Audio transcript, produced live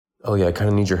Oh, yeah, I kind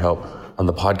of need your help. On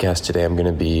the podcast today, I'm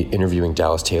going to be interviewing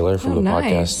Dallas Taylor from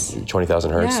podcast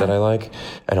 20,000 Hertz that I like.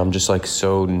 And I'm just like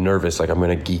so nervous, like I'm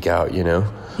going to geek out, you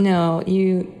know? No,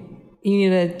 you need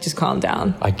to just calm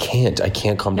down. I can't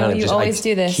calm down. You always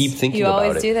do this. Keep thinking about it. You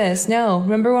always do this. No,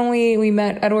 remember when we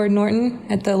met Edward Norton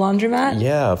at the laundromat?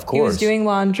 Yeah, of course. He was doing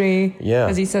laundry. Yeah.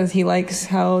 Because he says he likes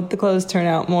how the clothes turn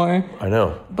out more. I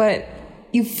know. But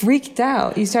you freaked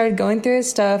out. You started going through his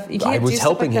stuff. You can't I was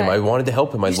helping him. I wanted to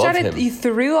help him. I love him. You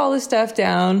threw all the stuff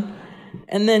down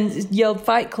and then yelled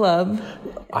Fight Club.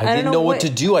 I didn't know what to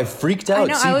do. I freaked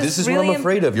out. See, this is what I'm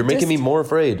afraid of. You're making me more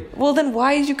afraid. Well, then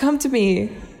why did you come to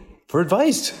me? For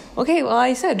advice. Okay, well,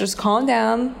 I said just calm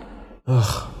down.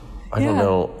 Ugh, I don't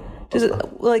know. Just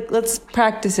let's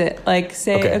practice it. Like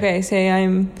say, say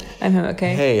I'm him.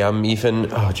 Okay. Hey, I'm Ethan.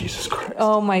 Oh, Jesus Christ.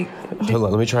 Oh my. Hold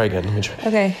on, let me try again.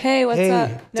 Okay. Hey, what's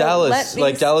up? No, Dallas,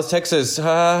 Dallas, Texas.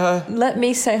 Let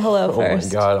me say hello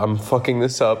first. Oh my God, I'm fucking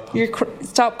this up.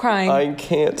 Stop crying. I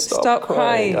can't stop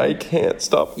crying. I can't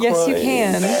stop crying. Yes, you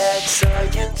can. Bad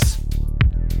science.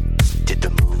 Did the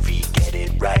movie get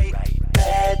it right?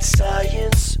 Bad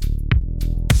science.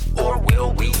 Or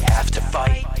will we have to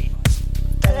fight?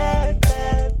 Bad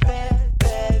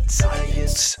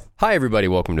science. Hi everybody,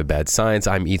 welcome to Bad Science.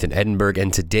 I'm Ethan Edinburgh,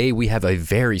 and today we have a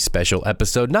very special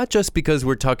episode, not just because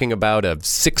we're talking about a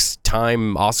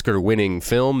 6-time Oscar-winning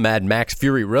film, Mad Max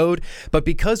Fury Road, but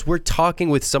because we're talking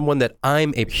with someone that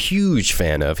I'm a huge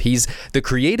fan of. He's the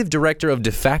creative director of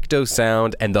De Facto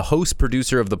Sound and the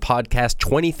host-producer of the podcast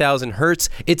 20,000 Hertz.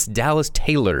 It's Dallas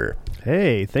Taylor.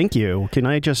 Hey, thank you. Can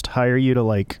I just hire you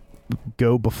to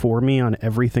go before me on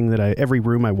everything every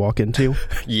room I walk into?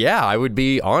 Yeah, I would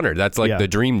be honored. That's the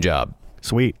dream job.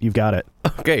 Sweet, you've got it.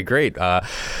 Okay, great. I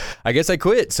guess I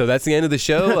quit. So that's the end of the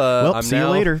show. Well, see you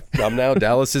later. I'm now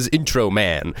Dallas's intro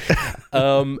man.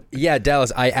 Yeah,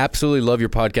 Dallas, I absolutely love your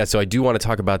podcast. So I do want to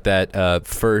talk about that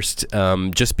first,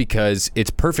 just because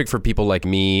it's perfect for people like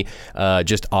me,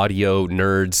 just audio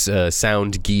nerds,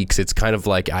 sound geeks. It's kind of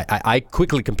like I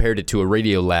quickly compared it to a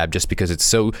Radio Lab just because it's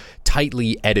so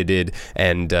tightly edited.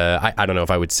 And I don't know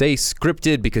if I would say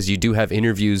scripted because you do have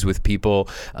interviews with people.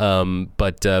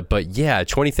 But yeah,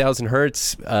 20,000 Hertz.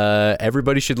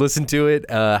 Everybody should listen to it.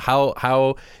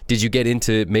 How did you get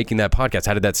into making that podcast?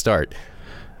 How did that start?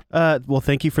 Well,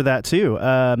 thank you for that too.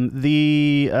 I'm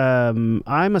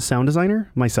a sound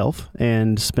designer myself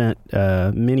and spent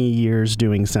many years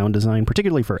doing sound design,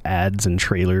 particularly for ads and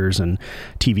trailers and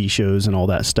TV shows and all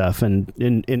that stuff. And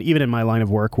even in my line of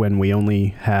work, when we only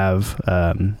have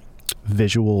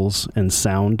visuals and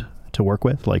sound to work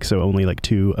with, so only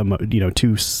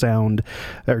two sound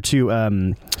or two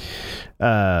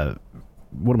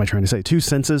what am I trying to say? Two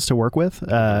senses to work with.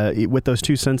 With those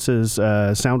two senses,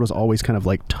 sound was always kind of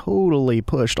totally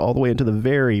pushed all the way into the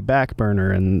very back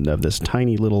burner and of this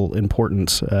tiny little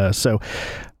importance. So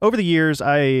over the years,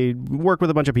 I worked with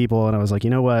a bunch of people, and I was like,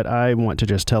 you know what? I want to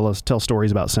just tell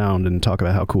stories about sound and talk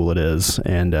about how cool it is,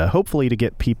 and hopefully to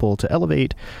get people to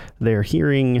elevate their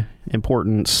hearing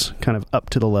importance kind of up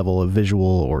to the level of visual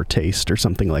or taste or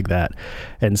something like that.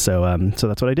 And so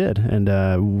that's what I did.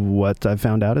 And what I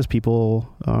found out is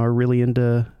people are really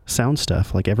into sound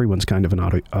stuff. Everyone's kind of an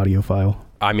audiophile.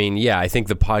 I mean, yeah, I think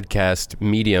the podcast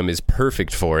medium is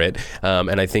perfect for it.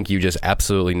 And I think you just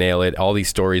absolutely nail it. All these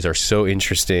stories are so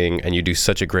interesting, and you do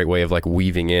such a great way of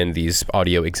weaving in these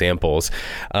audio examples.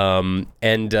 And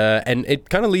it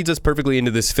kind of leads us perfectly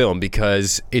into this film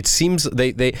because it seems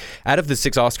they out of the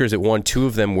 6 Oscars it won, 2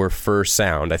 of them were for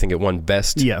sound. I think it won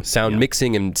best sound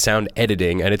mixing and sound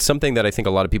editing. And it's something that I think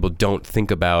a lot of people don't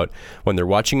think about when they're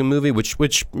watching a movie,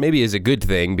 which maybe is a good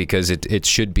thing because it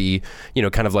should be,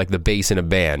 kind of like the bass in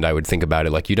a band. I would think about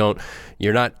it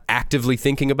you're not actively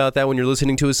thinking about that when you're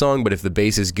listening to a song, but if the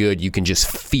bass is good, you can just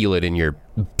feel it in your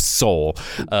soul.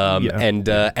 And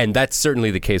that's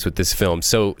certainly the case with this film.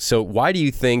 So why do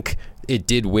you think it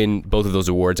did win both of those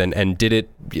awards, and did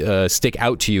it stick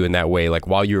out to you in that way?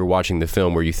 While you were watching the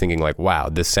film, were you thinking wow,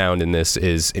 the sound in this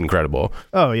is incredible?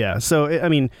 Oh yeah. So I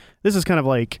mean, this is kind of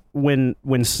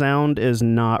when sound is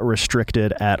not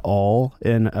restricted at all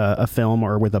in a film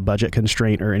or with a budget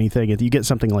constraint or anything. If you get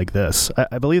something like this,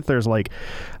 I believe there's I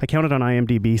counted on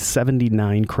IMDb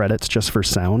 79 credits just for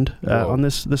sound on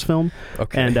this film.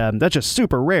 Okay. And that's just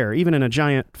super rare, even in a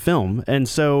giant film. And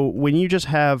so when you just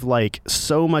have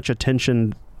so much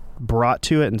attention brought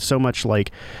to it and so much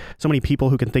so many people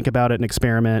who can think about it and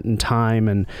experiment and time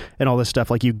and all this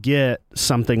stuff, you get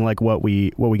something like what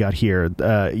we got here,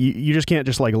 you just can't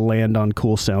just like land on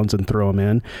cool sounds and throw them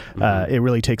in. It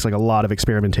really takes like a lot of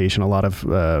experimentation, a lot of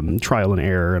trial and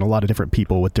error, and a lot of different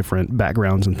people with different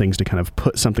backgrounds and things to kind of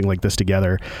put something like this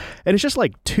together. And it's just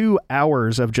like 2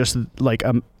 hours of just like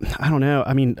I don't know.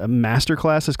 I mean, a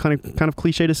masterclass is kind of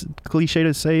cliche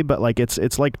to say, but like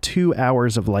it's like 2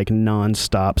 hours of like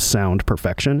nonstop sound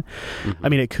perfection. I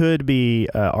mean, it could be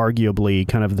arguably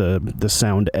kind of the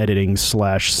sound editing /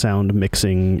 sound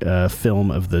mixing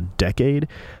film of the decade.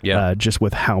 Just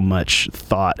with how much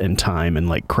thought and time and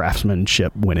like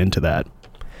craftsmanship went into that.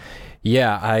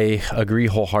 Yeah, I agree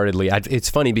wholeheartedly. It's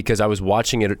funny because I was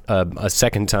watching it a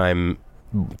second time,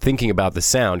 thinking about the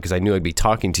sound, because I knew I'd be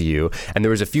talking to you, and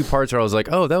there was a few parts where I was like,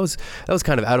 oh, that was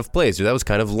kind of out of place, or that was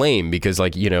kind of lame, because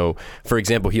like, you know, for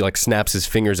example, he like snaps his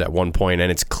fingers at one point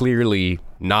and it's clearly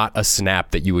not a snap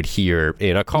that you would hear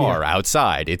in a car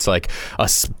outside. It's like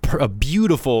a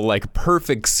beautiful, like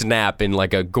perfect snap in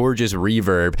like a gorgeous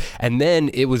reverb. And then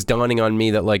it was dawning on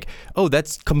me that like, oh,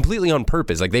 that's completely on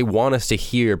purpose. Like they want us to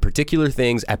hear particular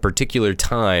things at particular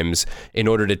times in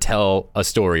order to tell a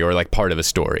story or like part of a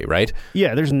story, right?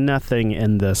 Yeah, there's nothing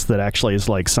in this that actually is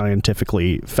like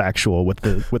scientifically factual with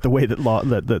the way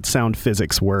that sound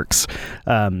physics works.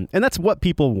 And that's what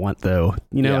people want, though.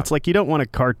 You know, it's like you don't want a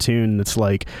cartoon that's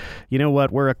like, you know what,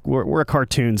 we're a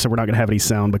cartoon, so we're not gonna have any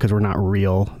sound because we're not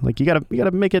real. Like you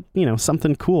gotta make it, you know,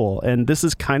 something cool. And this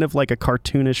is kind of like a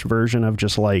cartoonish version of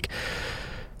just like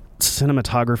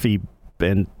cinematography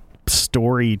and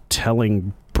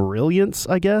storytelling brilliance,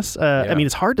 I guess. I mean,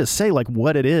 it's hard to say like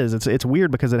what it is. It's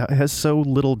weird because it has so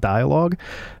little dialogue.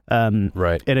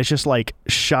 Right. And it's just like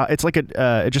it's like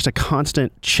just a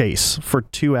constant chase for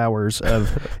 2 hours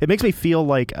of, it makes me feel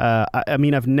like, I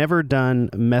mean, I've never done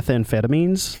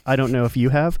methamphetamines. I don't know if you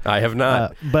have. I have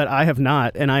not. But I have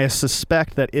not. And I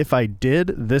suspect that if I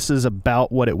did, this is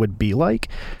about what it would be like.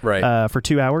 Right. For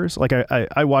 2 hours. Like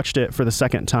I watched it for the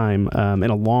second time in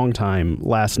a long time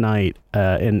last night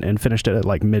and finished it at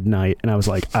like midnight. And I was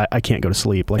like, I can't go to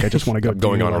sleep. Like I just want to go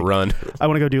going on a run. I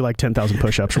want to go do like 10,000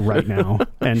 push-ups right now.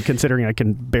 And considering I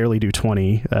can barely do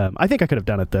 20, I think I could have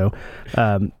done it though.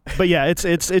 But yeah,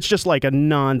 it's just like a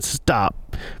non-stop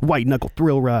white knuckle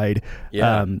thrill ride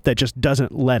that just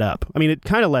doesn't let up. I mean, it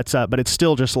kind of lets up, but it's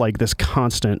still just like this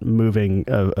constant moving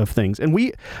of things.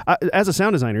 And as a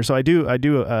sound designer, so I do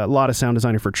a lot of sound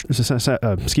design for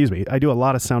I do a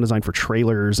lot of sound design for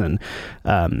trailers and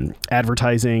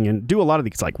advertising, and do a lot of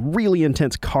these like really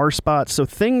intense car spots. So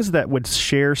things that would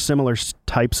share similar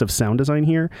types of sound design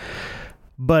here.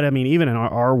 But I mean, even in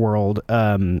our world,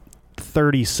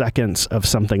 30 seconds of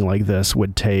something like this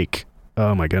would take,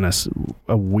 oh my goodness,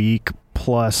 a week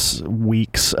plus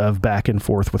weeks of back and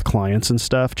forth with clients and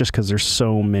stuff, just because there's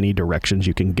so many directions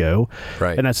you can go.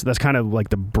 Right. And that's kind of like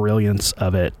the brilliance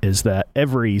of it, is that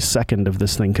every second of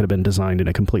this thing could have been designed in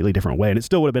a completely different way, and it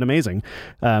still would have been amazing.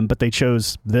 But they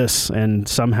chose this, and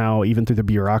somehow, even through the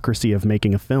bureaucracy of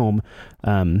making a film,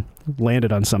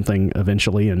 landed on something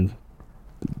eventually and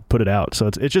put it out. So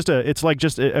it's like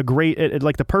a great,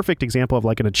 like the perfect example of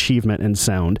like an achievement in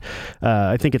sound.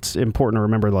 I think it's important to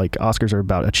remember like Oscars are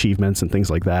about achievements and things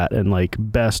like that, and like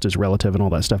best is relative and all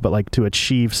that stuff, but like to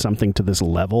achieve something to this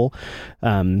level,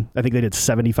 I think they did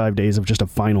 75 days of just a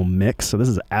final mix. So this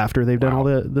is after they've done all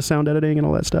the sound editing and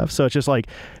all that stuff. So it's just like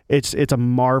it's a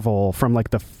marvel from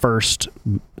like the first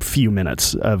few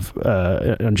minutes of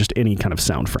on just any kind of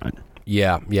sound front.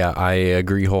 Yeah, I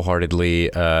agree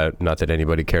wholeheartedly. Not that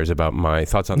anybody cares about my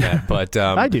thoughts on that, but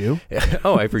I do.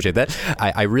 Oh, I appreciate that.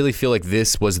 I really feel like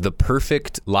this was the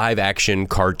perfect live action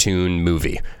cartoon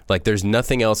movie. Like there's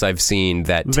nothing else I've seen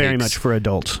that very much for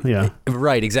adults. Yeah.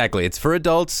 Right, exactly. It's for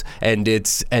adults, and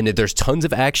there's tons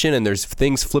of action, and there's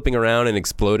things flipping around and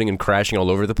exploding and crashing all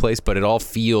over the place, but it all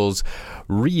feels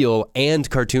real and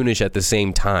cartoonish at the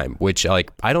same time, which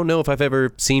like I don't know if I've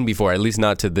ever seen before, at least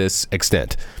not to this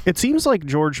extent. It seems like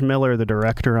George Miller, the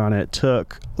director on it,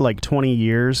 took like 20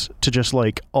 years to just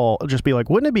be like,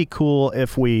 wouldn't it be cool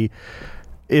if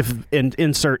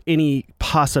insert any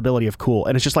possibility of cool,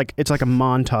 and it's like a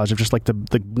montage of just like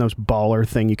the most baller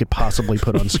thing you could possibly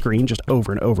put on screen, just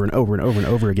over and over and over and over and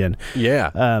over again. Yeah.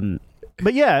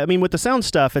 But yeah, I mean, with the sound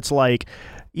stuff, it's like,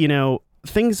 you know,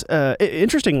 things,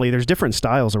 interestingly, there's different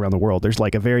styles around the world. There's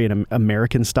like a very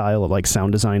American style of like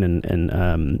sound design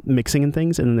and mixing and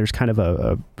things. And then there's kind of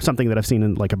a something that I've seen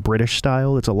in like a British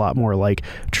style. It's a lot more like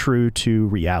true to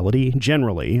reality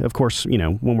generally. Of course, you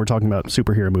know, when we're talking about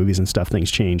superhero movies and stuff, things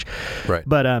change. Right.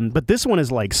 But this one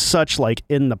is like such like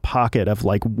in the pocket of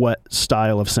like what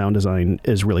style of sound design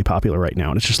is really popular right now.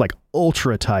 And it's just like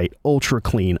ultra tight, ultra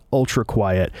clean, ultra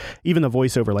quiet. Even the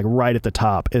voiceover like right at the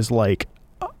top is like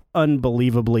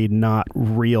unbelievably not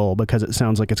real because it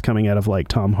sounds like it's coming out of like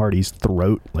Tom Hardy's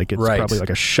throat. Like it's probably like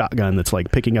a shotgun that's like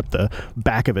picking up the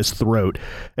back of his throat.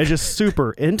 It's just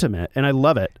super intimate and I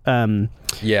love it.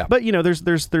 Yeah. But you know,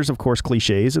 there's of course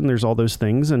cliches and there's all those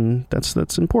things and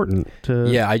that's important to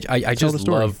I just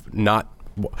love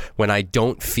when I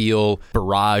don't feel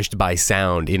barraged by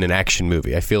sound in an action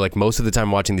movie. I feel like most of the time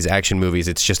watching these action movies,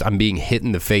 it's just I'm being hit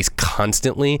in the face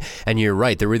constantly. And you're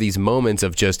right, there were these moments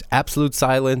of just absolute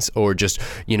silence or just,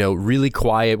 you know, really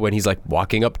quiet when he's like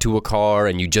walking up to a car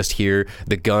and you just hear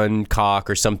the gun cock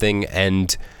or something,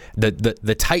 and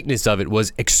the tightness of it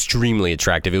was extremely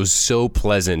attractive. It was so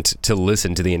pleasant to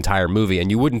listen to the entire movie,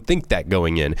 and you wouldn't think that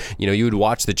going in. You know, you would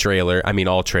watch the trailer. I mean,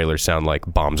 all trailers sound like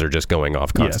bombs are just going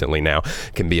off constantly now.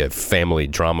 It can be a family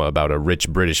drama about a rich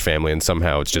British family, and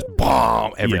somehow it's just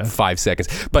bomb every 5 seconds.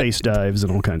 But base dives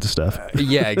and all kinds of stuff.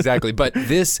 Yeah, exactly. But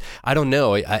this, I don't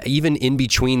know. Even in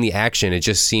between the action, it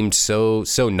just seemed so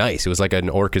nice. It was like an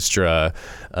orchestra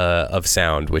of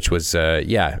sound, which was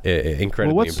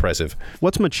incredibly impressive.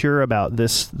 What's mature about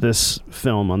this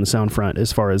film on the sound front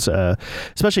as far as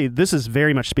especially this is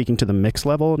very much speaking to the mix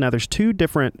level. Now there's two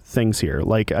different things here.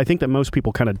 Like I think that most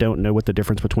people kind of don't know what the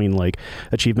difference between like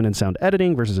achievement in sound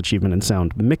editing versus achievement in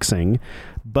sound mixing,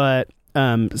 but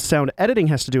sound editing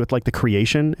has to do with like the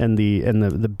creation and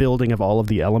the building of all of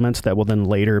the elements that will then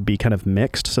later be kind of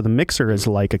mixed. So the mixer is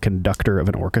like a conductor of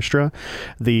an orchestra.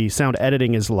 The sound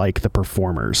editing is like the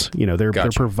performers. You know, they're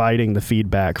providing the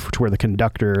feedback to where the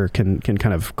conductor can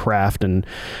kind of craft and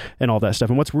all that stuff.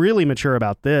 And what's really mature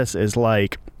about this is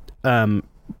like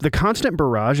the constant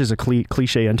barrage is a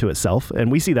cliche unto itself,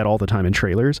 and we see that all the time in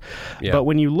trailers. Yeah. But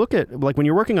when you look at, like, when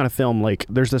you're working on a film, like,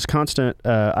 there's this constant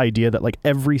idea that, like,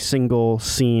 every single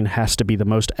scene has to be the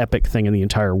most epic thing in the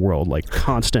entire world, like,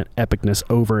 constant epicness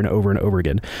over and over and over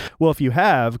again. Well, if you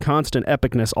have constant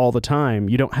epicness all the time,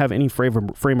 you don't have any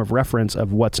frame of reference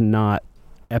of what's not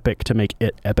epic to make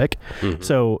it epic. Mm-hmm.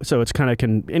 So it's kind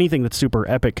of anything that's super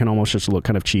epic can almost just look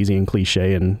kind of cheesy and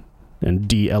cliche and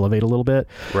de-elevate a little bit.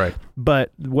 Right.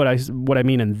 But what I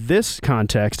mean in this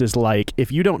context is like,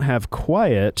 if you don't have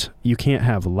quiet, you can't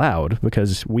have loud,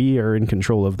 because we are in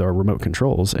control of the remote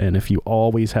controls. And if you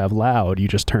always have loud, you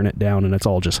just turn it down and it's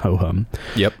all just ho-hum.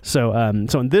 Yep. So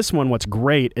in this one, what's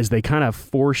great is they kind of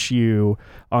force you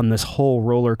on this whole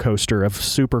roller coaster of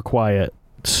super quiet,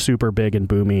 super big and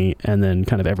boomy, and then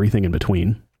kind of everything in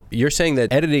between. You're saying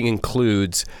that editing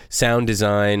includes sound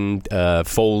design,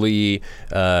 Foley,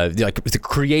 like the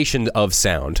creation of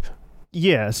sound.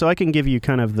 Yeah, so I can give you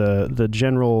kind of the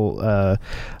general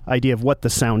idea of what the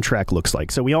soundtrack looks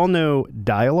like. So we all know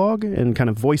dialogue and kind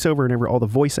of voiceover and all the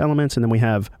voice elements, and then we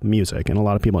have music, and a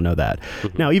lot of people know that.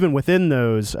 Mm-hmm. Now, even within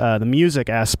those, the music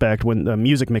aspect, when the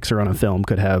music mixer on a film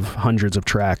could have hundreds of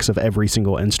tracks of every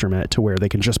single instrument to where they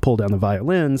can just pull down the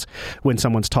violins when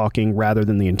someone's talking rather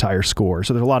than the entire score.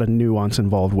 So there's a lot of nuance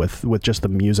involved with just the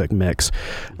music mix.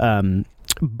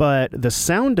 But the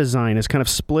sound design is kind of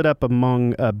split up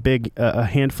among a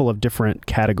handful of different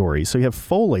categories. So you have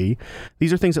Foley.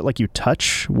 These are things that like you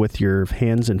touch with your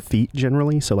hands and feet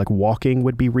generally. So like walking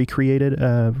would be recreated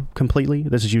completely.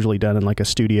 This is usually done in like a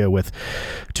studio with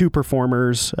two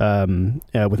performers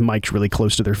with mics really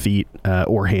close to their feet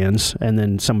or hands, and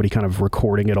then somebody kind of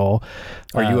recording it all.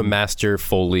 Are you a master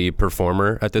Foley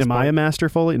performer at this point? Am I a master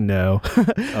Foley? No. Oh,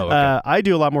 okay. I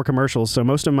do a lot more commercials. So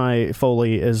most of my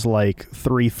Foley is like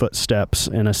 3 footsteps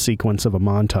in a sequence of a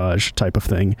montage type of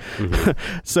thing.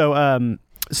 Mm-hmm.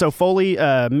 So Foley,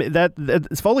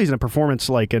 Foley's in a performance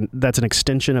that's an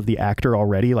extension of the actor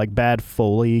already. Like bad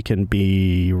Foley can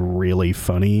be really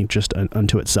funny just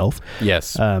unto itself.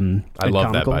 Yes, I love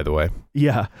comical. That, by the way.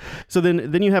 Yeah. So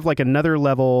then you have like another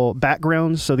level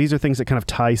backgrounds. So these are things that kind of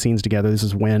tie scenes together. This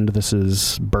is wind. This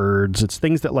is birds. It's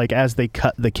things that like as they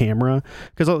cut the camera,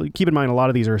 because keep in mind a lot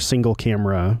of these are single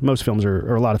camera. Most films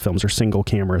or a lot of films are single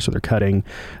camera. So they're cutting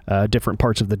different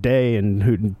parts of the day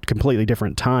and completely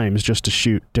different times just to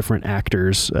shoot different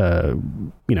actors,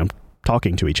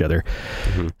 talking to each other.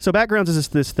 Mm-hmm. So backgrounds is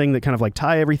this thing that kind of like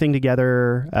tie everything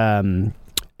together.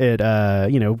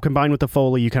 combined with the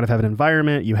Foley, you kind of have an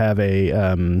environment. You have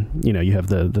you have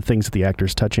the things that the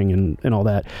actor's touching and all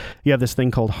that. You have this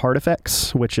thing called hard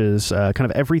effects, which is kind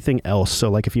of everything else. So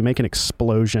like if you make an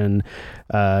explosion,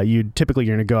 you're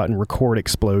going to go out and record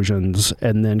explosions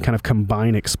and then kind of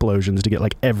combine explosions to get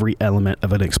like every element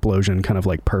of an explosion kind of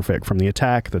like perfect, from the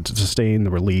attack, the sustain,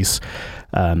 the release,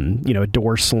 a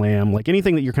door slam, like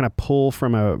anything that you're kind of pull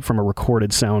from a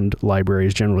recorded sound library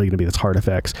is generally going to be this hard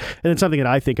effects. And it's something that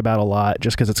I think about a lot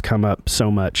just because it's come up so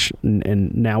much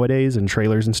in nowadays in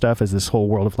trailers and stuff, is this whole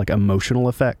world of like emotional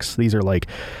effects. These are like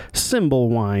cymbal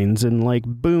whines and like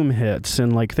boom hits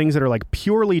and like things that are like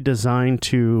purely designed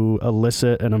to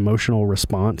elicit an emotional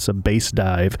response, a bass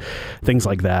dive, things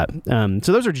like that.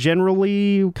 So those are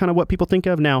generally kind of what people think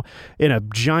of. Now, in a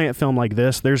giant film like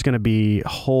this, there's going to be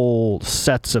whole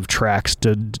sets of tracks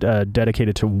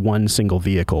dedicated to one single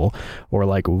vehicle, or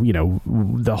like,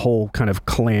 the whole kind of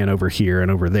clan over here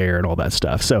and over there and all that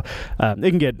stuff. So it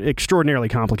can get extraordinarily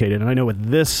complicated. And I know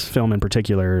with this film in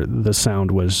particular, the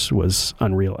sound was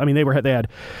unreal. I mean, they had,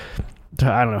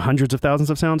 I don't know, hundreds of thousands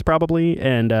of sounds probably.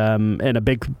 And a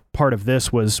big part of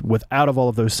this was, out of all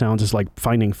of those sounds, is like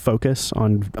finding focus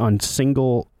on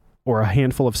single or a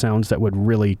handful of sounds that would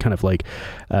really kind of like,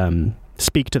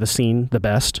 speak to the scene the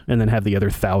best, and then have the other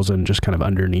 1,000 just kind of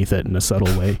underneath it in a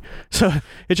subtle way. So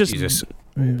it's just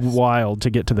wild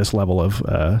to get to this level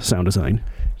of sound design.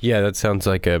 Yeah, that sounds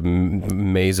like a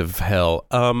maze of hell.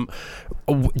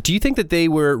 Do you think that they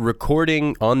were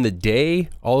recording on the day,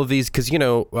 all of these? Because,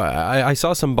 I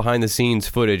saw some behind the scenes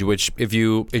footage, which if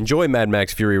you enjoy Mad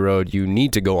Max Fury Road, you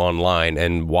need to go online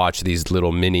and watch these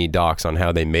little mini docs on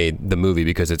how they made the movie,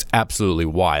 because it's absolutely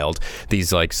wild.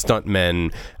 These like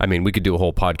stuntmen, I mean, we could do a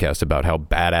whole podcast about how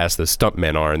badass the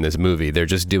stuntmen are in this movie. They're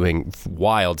just doing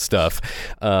wild stuff.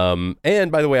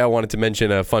 And by the way, I wanted to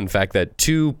mention a fun fact that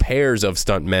 2 pairs of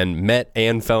stuntmen met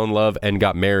and fell in love and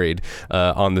got married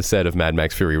on the set of Mad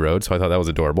Max Fury Road, so I thought that was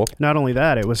adorable. Not only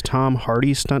that, it was Tom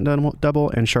Hardy's stunt double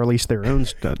and Charlize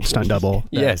Theron's stunt double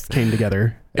that came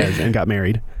together and got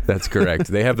married. That's correct.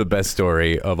 They have the best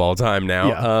story of all time now.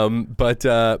 Yeah.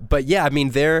 But yeah, I mean,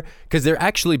 they're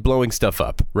actually blowing stuff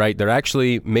up, right? They're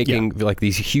actually making like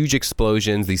these huge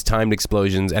explosions, these timed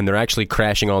explosions, and they're actually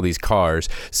crashing all these cars.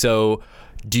 So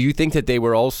do you think that they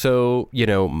were also,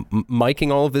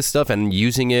 miking all of this stuff and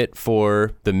using it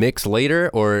for the mix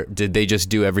later, or did they just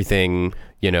do everything,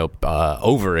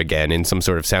 over again in some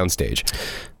sort of soundstage?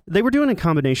 They were doing a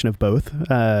combination of both,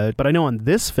 but I know on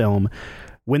this film,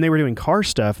 when they were doing car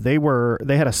stuff, they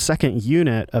had a second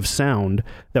unit of sound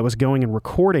that was going and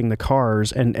recording the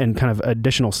cars and kind of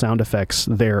additional sound effects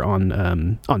there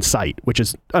on site, which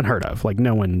is unheard of. Like,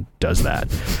 no one does that.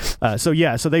 So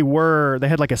they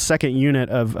had like a second unit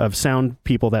of sound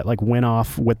people that like went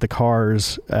off with the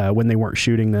cars when they weren't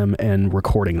shooting them and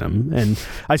recording them. And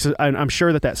I'm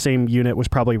sure that same unit was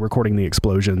probably recording the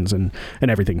explosions and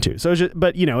everything too. So,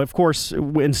 but of course,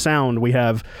 in sound we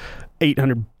have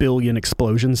 800 billion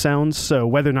explosion sounds, so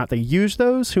whether or not they use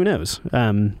those, who knows?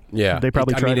 They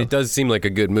probably tried. I mean, it does seem like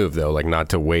a good move though, like not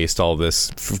to waste all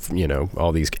this,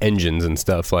 all these engines and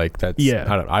stuff like that.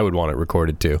 Yeah, I would want it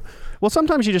recorded too. Well,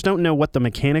 sometimes you just don't know what the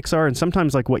mechanics are, and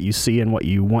sometimes like what you see and what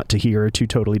you want to hear are 2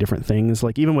 totally different things.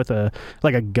 Like even with a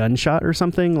gunshot or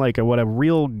something, like what a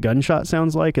real gunshot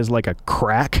sounds like is like a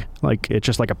crack, like it's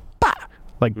just like a bah!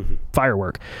 Like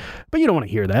firework, but you don't want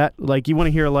to hear that. Like you want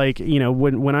to hear like,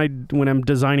 when I'm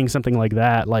designing something like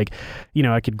that, like,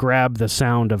 I could grab the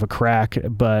sound of a crack,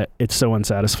 but it's so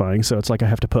unsatisfying. So it's like I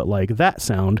have to put like that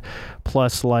sound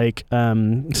plus like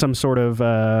some sort of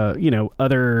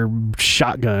other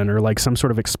shotgun or like some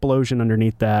sort of explosion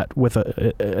underneath that with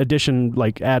a addition,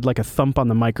 like add like a thump on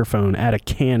the microphone, add a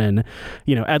cannon,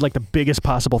 add like the biggest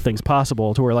possible things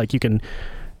possible to where like you can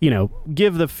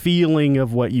give the feeling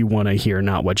of what you want to hear,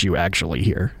 not what you actually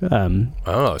hear.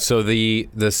 So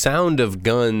the sound of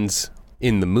guns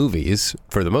in the movies,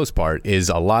 for the most part, is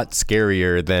a lot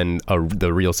scarier than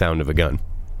the real sound of a gun.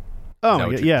 Oh,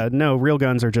 yeah. No, real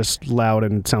guns are just loud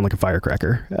and sound like a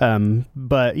firecracker.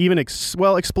 But even,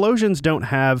 explosions don't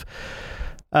have...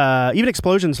 even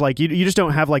explosions, like you just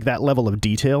don't have like that level of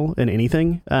detail in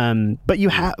anything.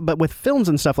 But with films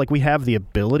and stuff, like we have the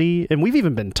ability, and we've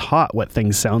even been taught what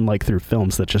things sound like through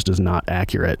films that just is not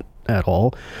accurate at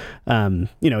all.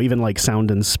 Even like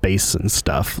sound in space and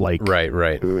stuff. Like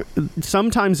right.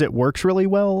 Sometimes it works really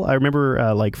well. I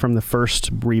remember like from the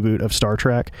first reboot of Star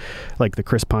Trek, like the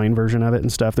Chris Pine version of it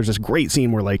and stuff. There's this great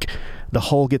scene where like the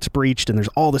hull gets breached and there's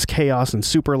all this chaos and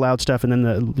super loud stuff, and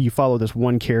then you follow this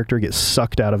one character get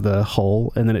sucked out of the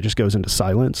hull, and then it just goes into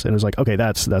silence, and it's like, okay,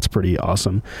 that's pretty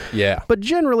awesome. Yeah. But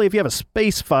generally, if you have a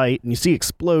space fight and you see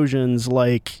explosions,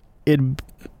 like I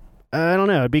don't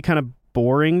know, it'd be kind of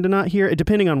boring to not hear it,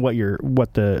 depending on what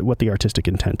the artistic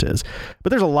intent is. But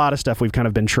there's a lot of stuff we've kind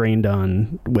of been trained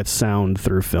on with sound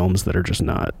through films that are just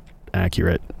not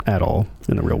accurate at all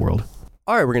in the real world.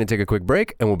 All right, we're going to take a quick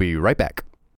break, and we'll be right back.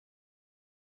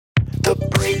 The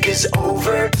break is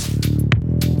over.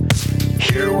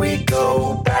 Here we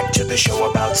go, back to the show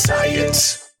about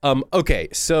science. Okay,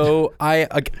 so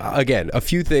again, a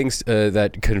few things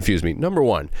that confuse me. Number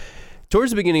one,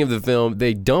 towards the beginning of the film,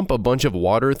 they dump a bunch of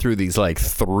water through these like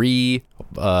 3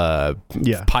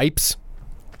 pipes,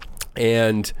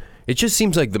 and it just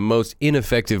seems like the most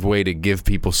ineffective way to give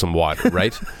people some water,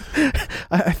 right?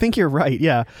 I think you're right.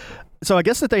 Yeah. So I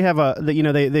guess that they have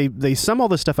they sum all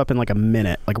this stuff up in like a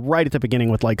minute, like right at the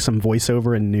beginning with like some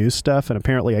voiceover and news stuff. And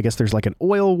apparently I guess there's like an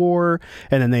oil war,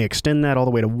 and then they extend that all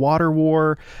the way to water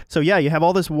war. So yeah, you have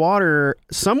all this water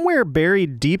somewhere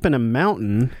buried deep in a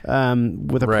mountain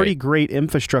with a pretty great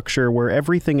infrastructure where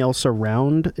everything else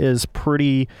around is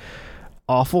pretty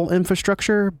awful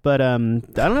infrastructure, but I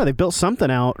don't know, they built something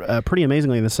out pretty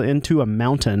amazingly into a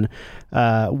mountain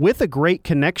with a great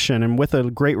connection and with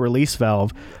a great release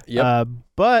valve.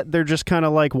 But they're just kind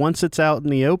of like, once it's out in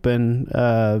the open,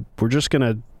 we're just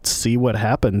gonna see what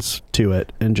happens to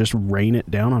it and just rain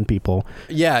it down on people.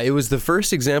 Yeah, it was the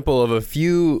first example of a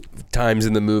few times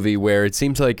in the movie where it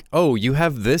seems like, oh, you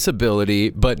have this ability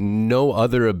but no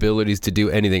other abilities to do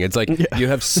anything. It's like you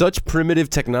have such primitive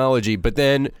technology, but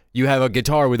then you have a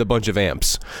guitar with a bunch of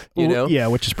amps, you know? Yeah,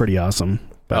 which is pretty awesome.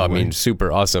 I mean,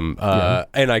 super awesome.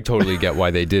 And I totally get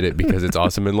why they did it, because it's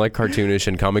awesome and like cartoonish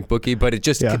and comic booky, but it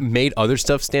just made other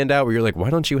stuff stand out where you're like, why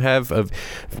can't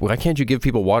you give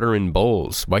people water in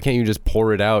bowls? Why can't you just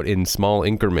pour it out in small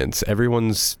increments?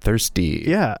 Everyone's thirsty.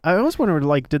 Yeah. I always wondered,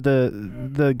 like, did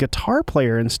the guitar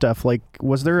player and stuff, like,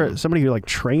 was there somebody who like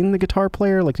trained the guitar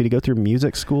player? Like, did he go through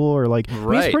music school or like, I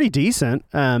mean, he's pretty decent.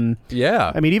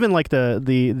 Yeah. I mean, even like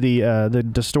the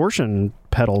distortion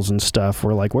pedals and stuff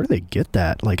were like, where do they get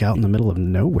that, like out in the middle of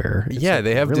nowhere? It's like,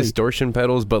 they have really distortion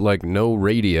pedals but like no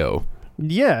radio.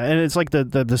 Yeah, and it's like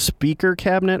the speaker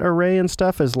cabinet array and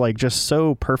stuff is like just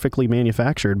so perfectly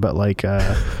manufactured, but like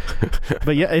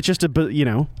but yeah, it's just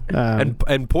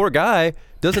and poor guy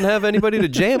doesn't have anybody to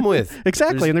jam with.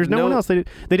 Exactly, and there's no one else. They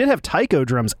did have taiko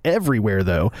drums everywhere,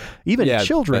 though. Even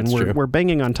children were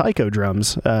banging on taiko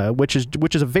drums, which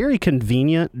is a very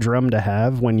convenient drum to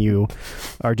have when you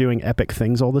are doing epic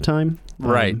things all the time.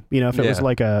 Right. If it was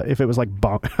like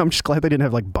I'm just glad they didn't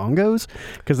have like bongos,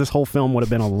 because this whole film would have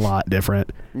been a lot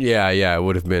different. Yeah, it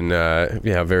would have been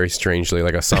very strangely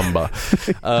like a samba,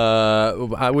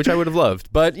 which I would have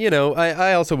loved. But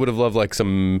I also would have loved like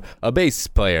a bass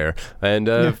player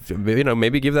and.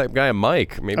 Maybe give that guy a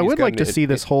mic. Maybe I would like to see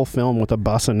this whole film with a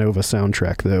bossa nova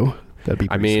soundtrack, though. That'd be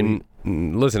sweet.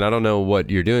 Listen, I don't know what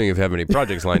you're doing if you have any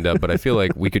projects lined up, but I feel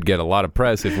like we could get a lot of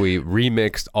press if we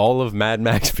remixed all of Mad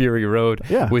Max Fury Road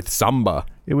with samba.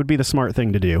 It would be the smart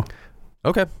thing to do.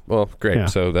 Okay, well, great. Yeah.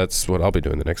 So that's what I'll be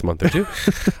doing the next month or two.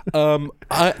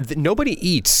 Nobody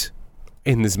eats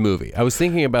in this movie. I was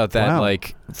thinking about that. Wow.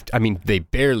 Like, I mean, they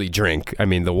barely drink. I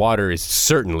mean, the water is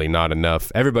certainly not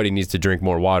enough. Everybody needs to drink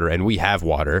more water, and we have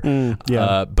water.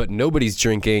 But nobody's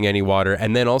drinking any water.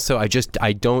 And then also,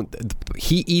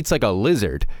 he eats like a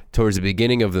lizard towards the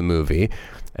beginning of the movie.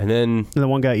 And then the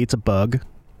one guy eats a bug.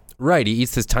 Right, he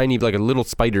eats this tiny, like a little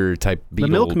spider type beetle.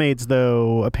 The milkmaids,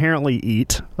 though, apparently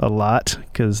eat a lot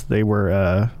because they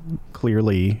were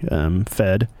clearly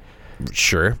fed.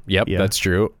 Sure. Yep, that's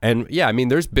true. And I mean,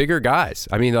 there's bigger guys.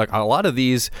 I mean, like a lot of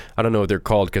these, I don't know what they're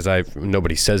called because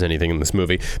nobody says anything in this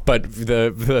movie, but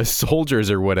the soldiers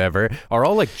or whatever are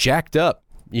all like jacked up.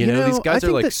 You know, these guys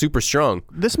are like super strong.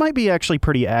 This might be actually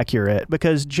pretty accurate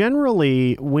because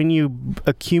generally when you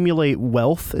accumulate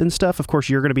wealth and stuff, of course,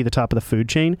 you're going to be the top of the food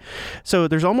chain. So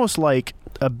there's almost like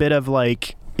a bit of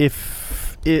like,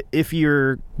 if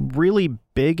you're really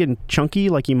big and chunky,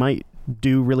 like you might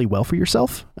do really well for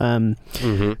yourself. I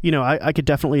could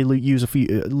definitely lose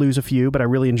a few, but I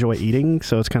really enjoy eating.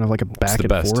 So it's kind of like a back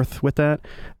and forth with that.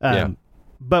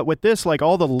 But with this, like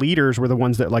all the leaders were the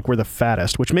ones that like were the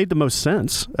fattest, which made the most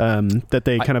sense. That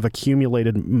they kind of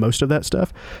accumulated most of that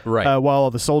stuff, Right. While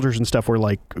all the soldiers and stuff were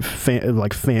like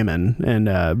famine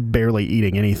and barely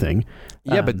eating anything.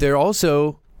 Yeah, but they're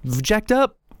also jacked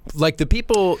up. Like the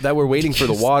people that were waiting for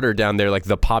the water down there, like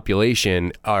the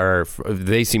population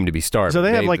they seem to be starving. So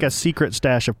they have like a secret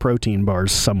stash of protein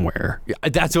bars somewhere.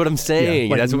 That's what I'm saying. Yeah,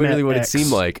 like that's really what it Met-X.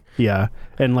 seemed like. Yeah,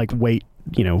 and like weight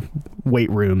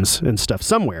rooms and stuff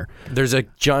somewhere. There's a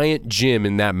giant gym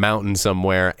in that mountain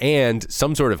somewhere, and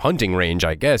some sort of hunting range,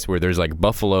 I guess, where there's like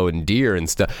buffalo and deer and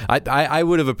stuff. I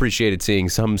would have appreciated seeing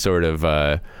some sort of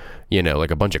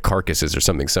like a bunch of carcasses or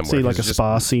something somewhere. See like a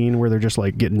spa scene where they're just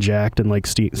like getting jacked and like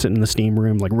sitting in the steam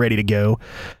room like ready to go.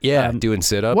 Yeah, doing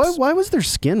sit-ups. Why was their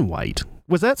skin white?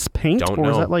 Was that paint Don't or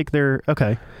was know. that like their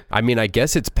okay? I mean, I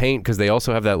guess it's paint because they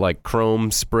also have that like chrome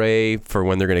spray for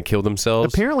when they're going to kill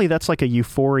themselves. Apparently that's like a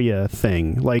euphoria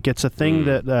thing. Like it's a thing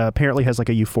that apparently has like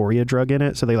a euphoria drug in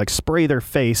it. So they like spray their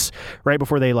face right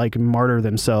before they like martyr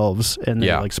themselves, and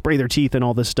they like spray their teeth and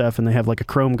all this stuff, and they have like a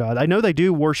chrome god. I know they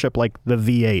do worship like the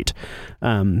V8.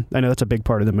 I know that's a big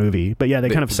part of the movie, but yeah, they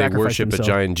kind of sacrifice worship themselves.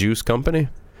 a giant juice company.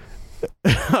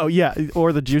 Oh yeah,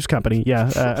 or the juice company.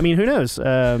 Yeah, I mean, who knows?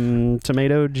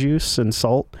 Tomato juice and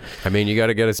salt. I mean, you got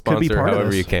to get a sponsor however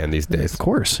this. you can these days. Of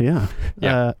course, yeah.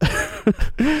 Yeah.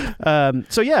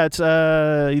 So yeah, it's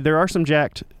there are some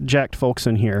jacked folks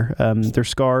in here. Their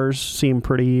scars seem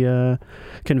pretty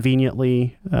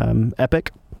conveniently epic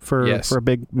for a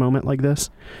big moment like this.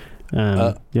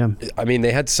 Yeah. I mean,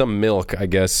 they had some milk, I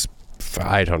guess.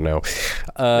 I don't know.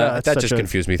 That just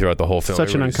confused me throughout the whole film.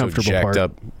 Such an Everybody's uncomfortable so jacked part.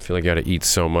 up. I feel like you got to eat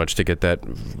so much to get that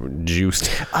juiced.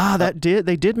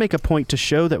 They did make a point to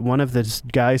show that one of the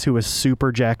guys who was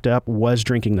super jacked up was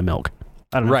drinking the milk.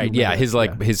 I don't know. Right? Yeah,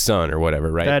 his son or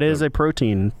whatever. Right. That is a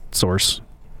protein source.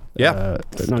 Yeah,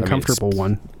 an uncomfortable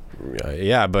one.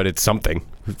 Yeah, but it's something.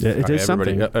 It is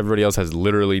something. Everybody else has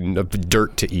literally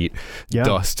dirt to eat,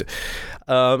 dust.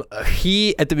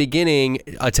 He, at the beginning,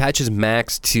 attaches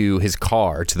Max to his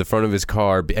car, to the front of his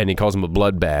car, and he calls him a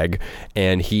blood bag.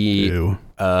 And he,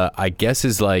 I guess,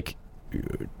 is like,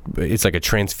 it's like a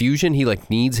transfusion. He like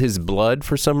needs his blood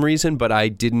for some reason, but I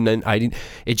didn't.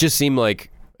 It just seemed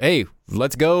like, hey,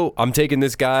 let's go. I'm taking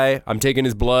this guy. I'm taking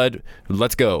his blood.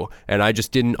 Let's go. And I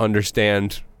just didn't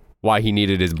understand why he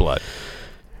needed his blood.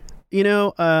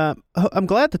 I'm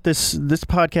glad that this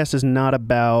podcast is not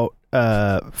about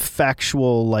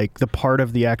factual, like the part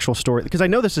of the actual story, because I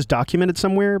know this is documented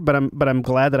somewhere, but I'm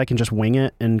glad that I can just wing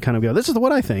it and kind of go, this is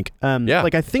what I think.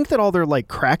 Like I think that all their like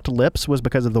cracked lips was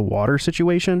because of the water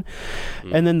situation,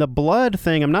 and then the blood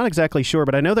thing, I'm not exactly sure,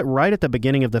 but I know that right at the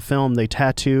beginning of the film they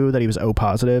tattoo that he was O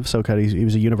positive, so he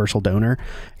was a universal donor,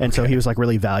 and so he was like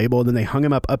really valuable. And then they hung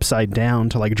him up upside down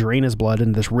to like drain his blood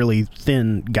into this really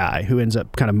thin guy who ends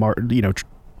up kind of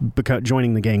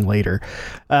joining the gang later.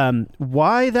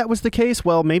 Why that was the case?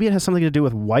 Well, maybe it has something to do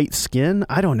with white skin.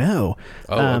 I don't know.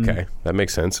 Okay, that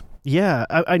makes sense. Yeah,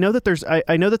 I know that there's.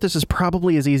 I know that this is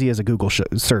probably as easy as a Google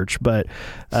search, but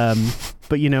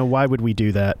why would we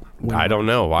do that? I don't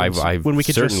know. When we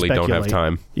could certainly don't have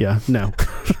time. Yeah, no.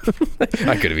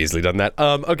 I could have easily done that.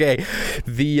 Okay,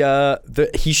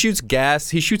 he shoots gas.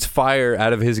 He shoots fire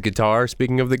out of his guitar.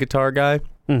 Speaking of the guitar guy.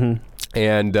 Mm-hmm.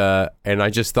 And I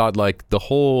just thought like the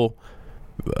whole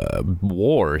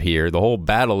war here, the whole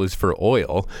battle is for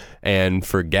oil and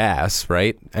for gas,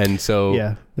 right? And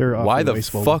so why the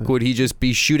fuck would he just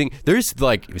be shooting? There's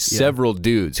like several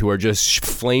dudes who are just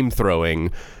flame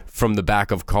throwing from the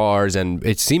back of cars, and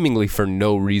it's seemingly for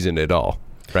no reason at all,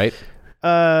 right?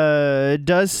 It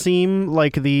does seem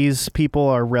like these people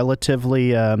are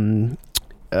relatively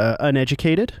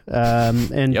uneducated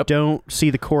and don't see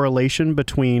the correlation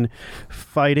between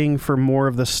fighting for more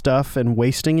of the stuff and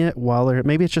wasting it while they're,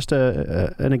 maybe it's just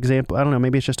an example, I don't know,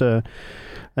 maybe it's just a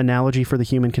analogy for the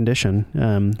human condition.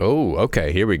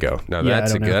 Okay, here we go. Now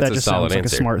that's a solid answer. Like a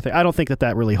smart thing. I don't think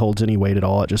that really holds any weight at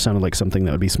all. It just sounded like something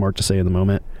that would be smart to say in the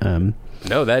moment.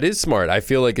 No, that is smart. I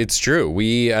feel like it's true.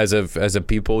 We as a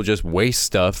people just waste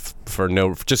stuff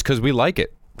just because we like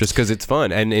it. Just because it's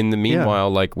fun, and in the meanwhile,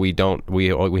 like we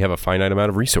have a finite amount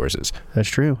of resources. That's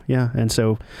true, yeah. And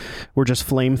so we're just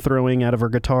flame throwing out of our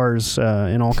guitars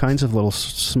in all kinds of little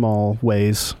small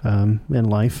ways in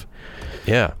life.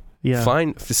 Yeah.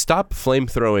 Yeah. Stop flame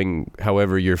throwing.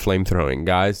 However, you're flame throwing,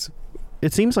 guys.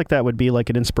 It seems like that would be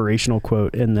like an inspirational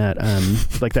quote in that,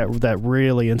 like that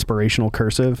really inspirational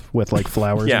cursive with like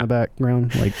flowers in the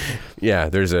background. Like, yeah,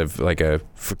 there's a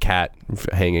cat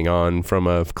hanging on from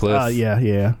a cliff.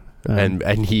 Yeah.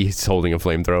 And he's holding a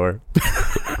flamethrower.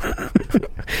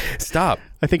 Stop.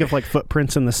 I think of like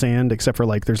footprints in the sand, except for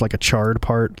like there's like a charred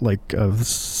part like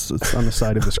it's on the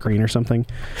side of the screen or something.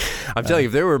 I'm telling you,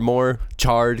 if there were more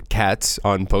charred cats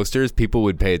on posters, people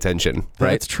would pay attention,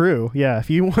 right? That's true. Yeah, if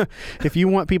you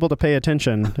want people to pay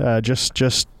attention, just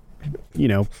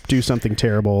do something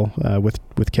terrible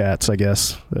with cats, I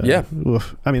guess. Yeah.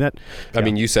 Oof. I mean that. Yeah. I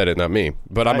mean, you said it, not me,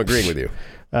 but I'm agreeing with you.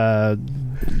 Oh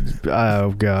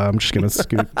god, I'm just gonna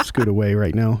scoot away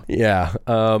right now. Yeah.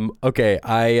 Okay.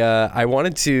 I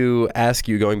wanted to ask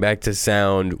you, going back to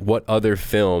sound, what other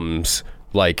films,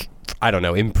 like, I don't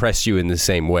know, impress you in the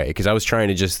same way? Because I was trying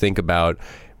to just think about,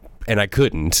 and I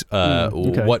couldn't.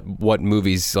 Okay. What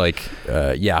movies, like?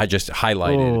 I just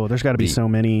highlighted. Oh, there's got to be so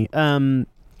many.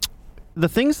 The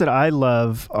things that I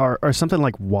love are something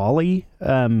like WALL-E,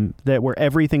 that where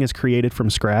everything is created from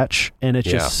scratch, and it's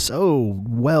just so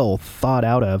well thought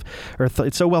out of,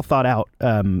 it's so well thought out.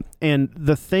 And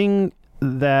the thing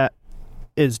that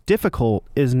is difficult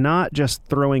is not just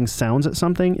throwing sounds at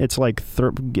something. It's like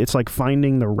it's like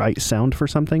finding the right sound for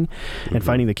something, and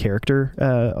finding the character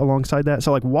alongside that.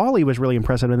 So like WALL-E was really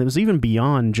impressive, and it was even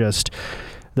beyond just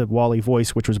the WALL-E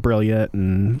voice, which was brilliant,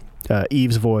 and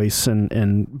Eve's voice,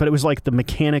 but it was like the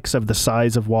mechanics of the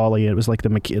size of WALL-E. It was like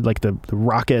the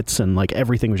rockets, and like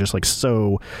everything was just like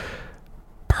so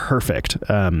perfect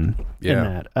in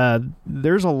that.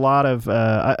 There's a lot of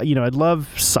I love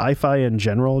sci-fi in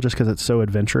general just because it's so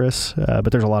adventurous,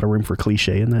 but there's a lot of room for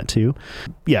cliche in that too.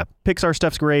 Yeah, Pixar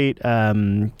stuff's great.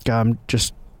 I'm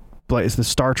just, it's the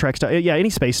Star Trek stuff. Yeah, any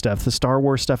space stuff, the Star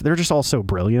Wars stuff. They're just all so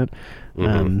brilliant.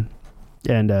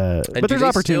 But there's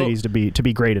opportunities to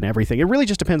be great in everything. It really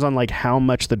just depends on like how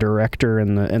much the director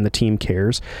and the team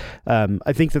cares.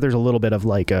 I think that there's a little bit of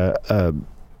like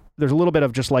there's a little bit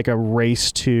of just like a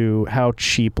race to how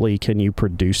cheaply can you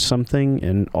produce something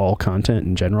in all content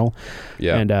in general.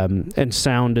 Yeah. And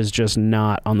sound is just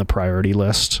not on the priority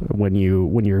list when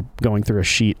you're going through a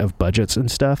sheet of budgets and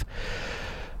stuff.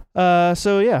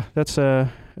 So yeah, that's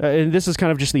and this is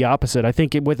kind of just the opposite. I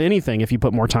think with anything, if you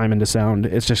put more time into sound,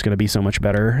 it's just going to be so much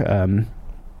better.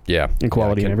 In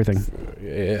quality and everything.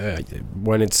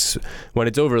 When it's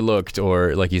overlooked,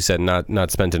 or like you said,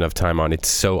 not spent enough time on, it's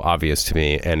so obvious to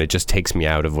me, and it just takes me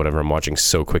out of whatever I'm watching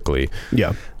so quickly.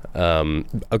 Yeah.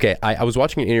 Okay, I was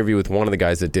watching an interview with one of the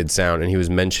guys that did sound, and he was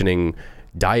mentioning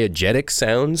diegetic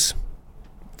sounds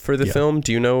for the film.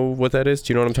 Do you know what that is?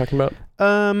 Do you know what I'm talking about?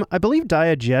 I believe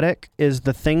diegetic is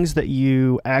the things that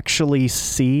you actually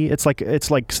see. It's like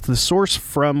the source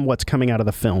from what's coming out of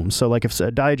the film. So like if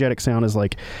a diegetic sound is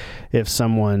like if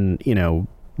someone,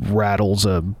 rattles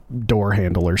a door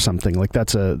handle or something, like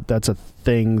that's a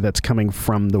thing that's coming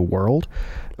from the world.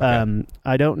 Okay.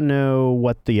 I don't know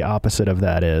what the opposite of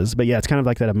that is, but yeah, it's kind of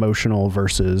like that emotional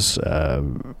versus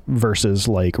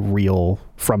like real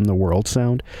from the world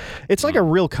sound. It's like a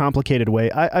real complicated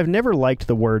way. I've never liked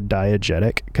the word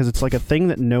diegetic because it's like a thing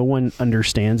that no one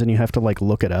understands and you have to like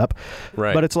look it up.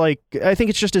 Right. But it's like, I think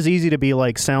it's just as easy to be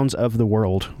like sounds of the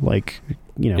world. Like,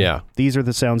 these are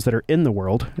the sounds that are in the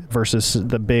world versus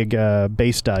the big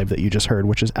bass dive that you just heard,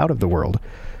 which is out of the world.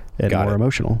 And more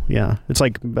emotional. Yeah. It's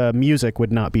like music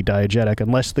would not be diegetic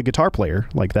unless the guitar player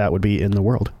like that would be in the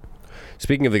world.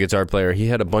 Speaking of the guitar player, he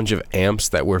had a bunch of amps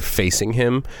that were facing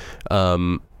him.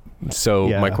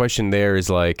 My question there is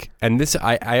like, and this,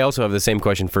 I also have the same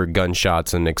question for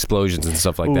gunshots and explosions and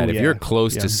stuff like that. If you're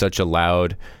close to such a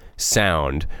loud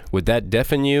sound, would that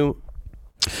deafen you?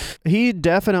 He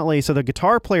definitely, so the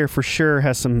guitar player for sure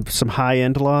has some high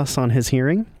end loss on his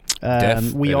hearing.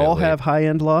 We all have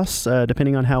high-end loss,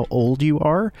 depending on how old you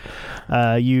are.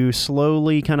 You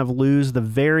slowly kind of lose the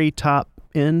very top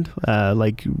end.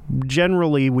 Like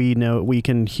generally, we know we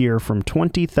can hear from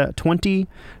 20 to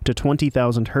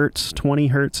 20,000 hertz. 20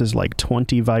 hertz is like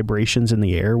 20 vibrations in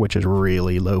the air, which is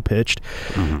really low pitched.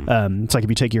 Mm-hmm. It's like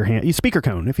if you take your speaker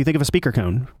cone. If you think of a speaker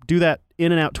cone, do that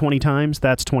in and out 20 times.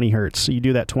 That's 20 hertz. So you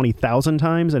do that 20,000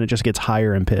 times, and it just gets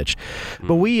higher in pitch. Mm-hmm.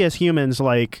 But we as humans,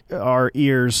 like our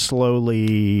ears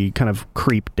slowly kind of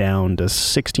creep down to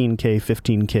 16K,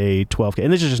 15K, 12K,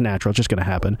 and this is just natural. It's just going to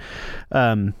happen.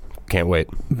 Can't wait.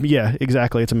 Yeah,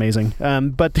 exactly. It's amazing.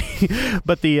 But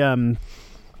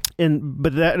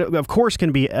that of course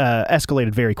can be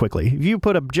escalated very quickly. If you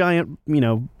put a giant,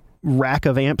 rack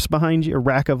of amps behind you, a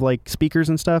rack of like speakers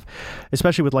and stuff,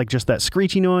 especially with like just that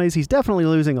screechy noise. He's definitely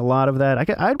losing a lot of that.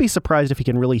 I'd be surprised if he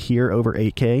can really hear over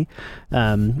 8K.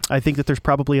 I think that there's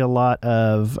probably a lot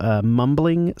of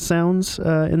mumbling sounds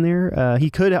in there. He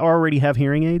could already have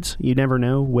hearing aids. You never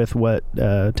know with what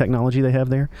technology they have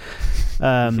there.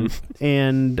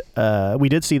 And we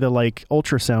did see the like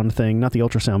ultrasound thing, not the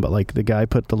ultrasound, but like the guy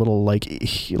put the little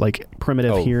like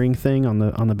primitive hearing thing on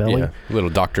the belly. Yeah, little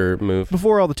doctor move.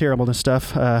 Before all the terribleness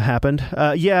stuff happened.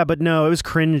 But no, it was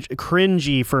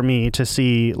cringy for me to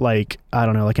see like, I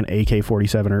don't know, like an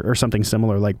AK-47 or something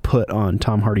similar like put on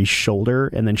Tom Hardy's shoulder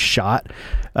and then shot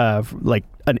like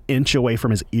an inch away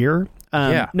from his ear.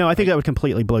 No, I think that would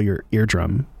completely blow your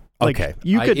eardrum. Like, okay.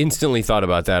 I instantly thought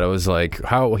about that. I was like,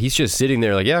 how he's just sitting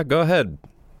there like, yeah, go ahead.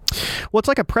 Well, it's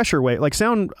like a pressure wave. Like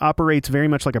sound operates very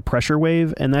much like a pressure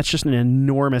wave, and that's just an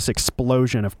enormous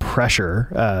explosion of pressure.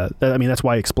 I mean, that's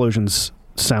why explosions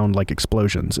sound like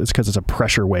explosions. It's because it's a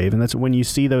pressure wave, and that's when you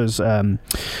see those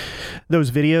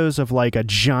videos of like a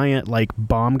giant like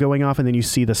bomb going off, and then you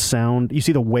see the sound, you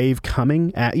see the wave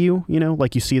coming at you. You know,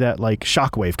 like you see that like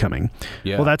shock wave coming.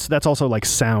 Yeah. Well, that's also like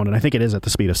sound, and I think it is at the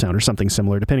speed of sound or something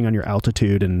similar, depending on your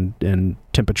altitude and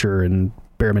temperature and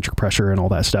barometric pressure and all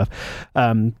that stuff.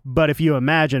 But if you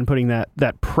imagine putting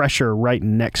that pressure right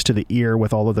next to the ear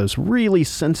with all of those really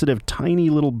sensitive, tiny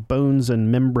little bones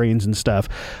and membranes and stuff,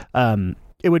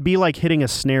 it would be like hitting a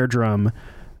snare drum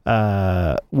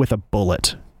with a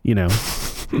bullet, you know.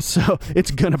 So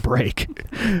it's gonna break.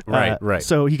 Right.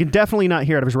 So he can definitely not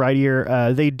hear out of his right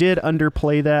ear. They did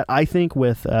underplay that, I think,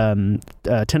 with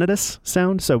tinnitus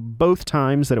sound. So both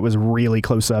times that it was really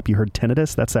close up, you heard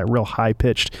tinnitus. That's that real high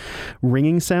pitched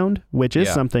ringing sound, which is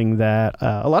something that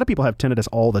a lot of people have tinnitus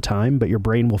all the time, but your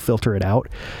brain will filter it out.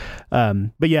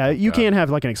 But yeah, you can have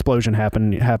like an explosion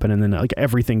happen, and then like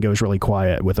everything goes really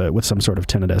quiet with some sort of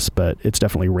tinnitus, but it's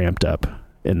definitely ramped up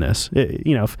in this.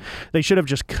 They should have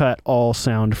just cut all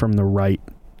sound from the right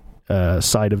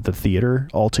side of the theater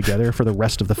altogether for the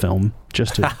rest of the film,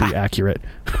 just to be accurate.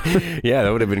 Yeah,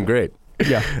 that would have been great.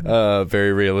 Yeah.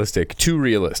 Very realistic. Too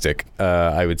realistic,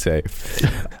 I would say.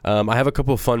 I have a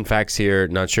couple of fun facts here.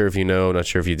 Not sure if you know, not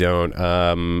sure if you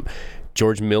don't.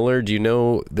 George Miller, do you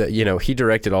know that, he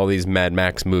directed all these Mad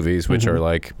Max movies, which are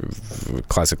like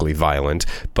classically violent,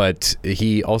 but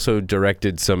he also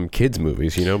directed some kids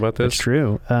movies. You know about this? That's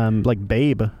true. Like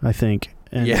Babe, I think.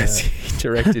 And, yes, he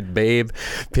directed Babe,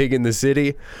 Pig in the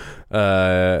City,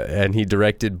 and he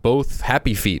directed both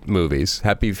Happy Feet movies,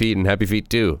 Happy Feet and Happy Feet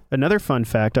 2. Another fun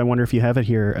fact, I wonder if you have it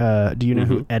here. Do you know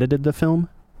who edited the film?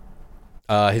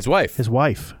 His wife. His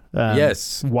wife.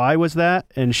 Yes. Why was that?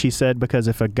 And she said because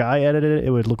if a guy edited it,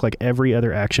 it would look like every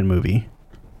other action movie.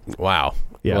 Wow.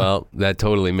 Yeah. Well, that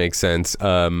totally makes sense.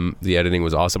 The editing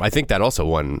was awesome. I think that also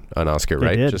won an Oscar,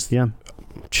 right? It did, yeah.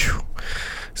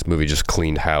 This movie just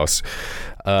cleaned house.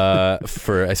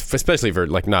 Especially for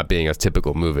like not being a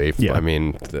typical movie. Yeah. I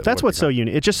mean, that's what's so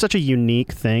unique. It's just such a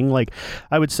unique thing. Like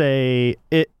I would say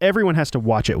everyone has to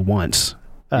watch it once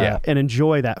and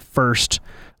enjoy that first,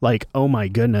 like, oh my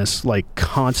goodness, like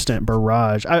constant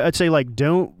barrage. I'd say like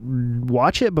don't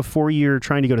watch it before you're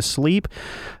trying to go to sleep.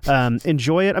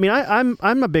 Enjoy it. I mean,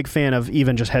 I'm a big fan of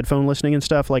even just headphone listening and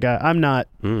stuff. Like I'm not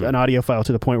an audiophile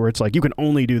to the point where it's like you can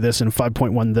only do this in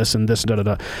 5.1 this and this and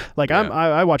da. Like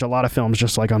I watch a lot of films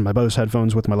just like on my Bose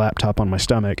headphones with my laptop on my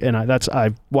stomach, and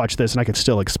I watch this and I could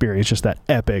still experience just that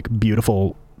epic,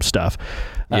 beautiful stuff.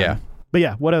 But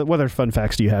yeah, what other fun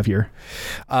facts do you have here?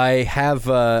 I have,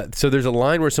 so there's a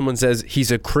line where someone says,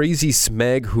 he's a crazy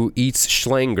smeg who eats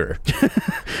Schlanger.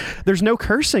 There's no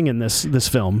cursing in this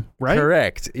film, right?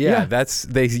 Correct. Yeah,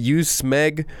 they use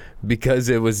smeg because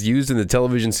it was used in the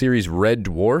television series Red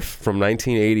Dwarf from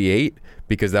 1988,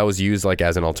 because that was used like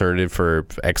as an alternative for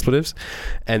expletives.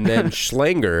 And then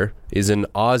Schlanger is an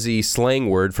Aussie slang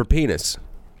word for penis.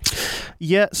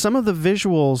 Yeah, some of the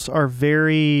visuals are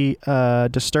very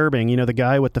disturbing. You know, the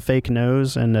guy with the fake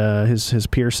nose and his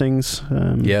piercings.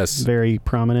 Yes. Very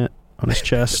prominent on his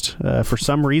chest for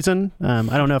some reason. I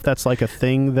don't know if that's like a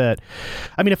thing that...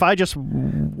 I mean, if I just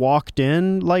walked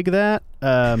in like that,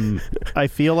 I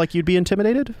feel like you'd be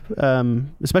intimidated,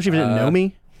 especially if you didn't know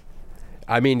me.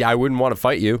 I mean, I wouldn't want to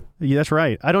fight you. Yeah, that's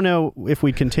right. I don't know if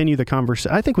we'd continue the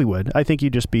conversation. I think we would. I think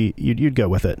you'd go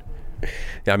with it.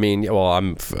 I mean, well,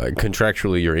 I'm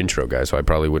contractually your intro guy, so I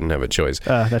probably wouldn't have a choice.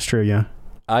 That's true, yeah.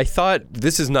 I thought,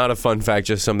 this is not a fun fact,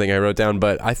 just something I wrote down,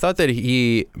 but I thought that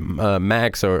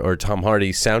Max or Tom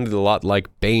Hardy sounded a lot like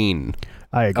Bane.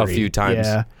 I agree. A few times.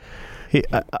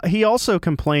 Yeah. He also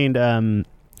complained, he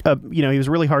was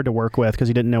really hard to work with because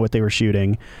he didn't know what they were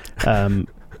shooting.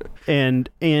 and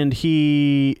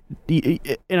he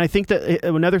and I think that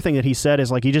another thing that he said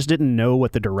is like he just didn't know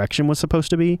what the direction was supposed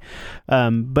to be.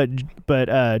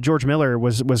 But George Miller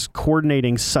was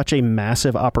coordinating such a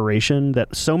massive operation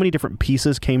that so many different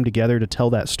pieces came together to tell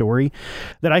that story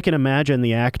that I can imagine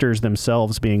the actors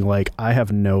themselves being like, I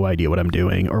have no idea what I'm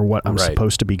doing or what I'm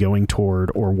supposed to be going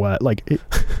toward or what. Like,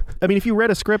 I mean, if you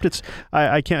read a script, it's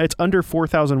under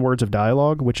 4,000 words of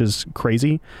dialogue, which is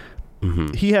crazy.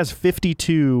 Mm-hmm. He has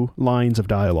 52 lines of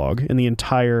dialogue in the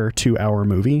entire 2-hour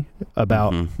movie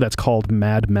about that's called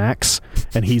Mad Max,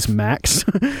 and he's Max,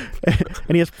 and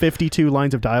he has 52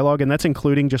 lines of dialogue, and that's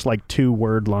including just like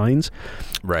 2-word lines.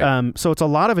 Right. So it's a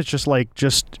lot of it's just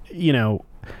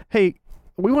hey,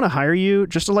 we want to hire you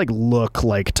just to like look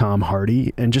like Tom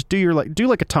Hardy and just do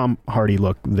like a Tom Hardy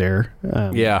look there.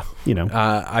 Yeah.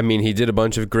 I mean, he did a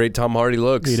bunch of great Tom Hardy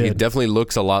looks. He definitely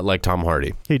looks a lot like Tom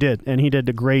Hardy. He did. And he did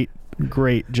a great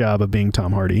job of being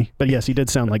Tom Hardy. But yes, he did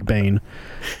sound like Bane.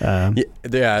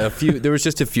 There was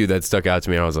just a few that stuck out to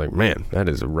me. I was like, man, that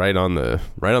is right on the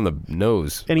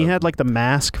nose. And he had like the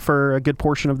mask for a good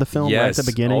portion of the film right at the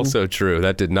beginning. Also true.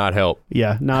 That did not help.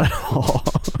 Yeah, not at all.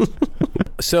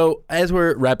 So as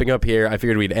we're wrapping up here, I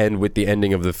figured we'd end with the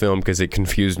ending of the film because it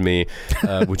confused me,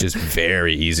 which is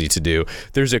very easy to do.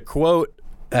 There's a quote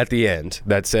at the end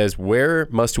that says, "Where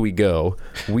must we go?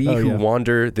 We who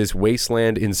wander this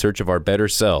wasteland in search of our better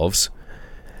selves."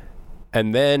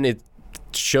 And then it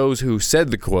shows who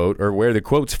said the quote or where the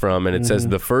quote's from, and it says,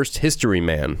 "The first history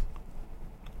man."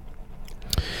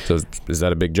 So is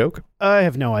that a big joke? I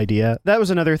have no idea. That was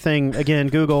another thing, again,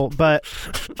 Google, but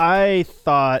I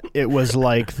thought it was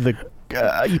like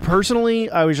personally,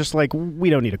 I was just like, we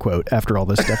don't need a quote after all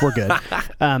this stuff. We're good.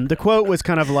 The quote was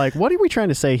kind of like, what are we trying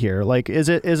to say here? Like, is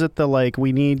it the like,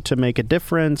 we need to make a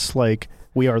difference? Like,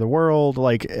 we are the world?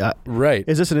 Like, right.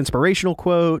 Is this an inspirational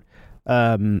quote?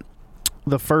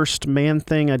 The first man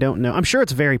thing, I don't know. I'm sure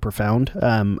it's very profound.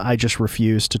 I just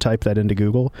refused to type that into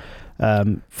Google.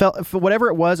 Whatever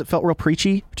it was, it felt real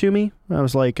preachy to me. I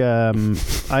was like,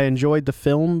 I enjoyed the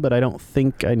film, but I don't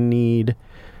think I need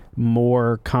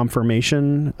more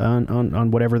confirmation on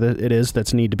whatever it is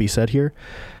that's need to be said here.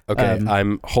 Okay,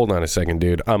 hold on a second,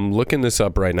 dude. I'm looking this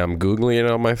up right now. I'm Googling it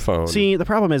on my phone. See, the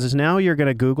problem is now you're going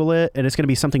to Google it, and it's going to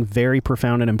be something very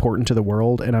profound and important to the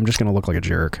world, and I'm just going to look like a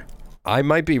jerk. I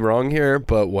might be wrong here,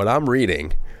 but what I'm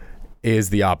reading is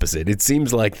the opposite. It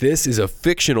seems like this is a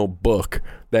fictional book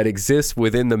that exists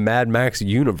within the Mad Max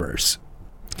universe.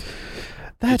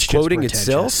 That's just quoting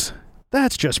itself?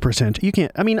 That's just pretentious. You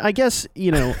can't, I mean, I guess,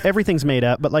 everything's made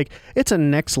up, but like, it's a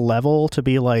next level to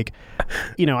be like,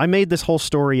 I made this whole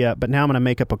story up, but now I'm going to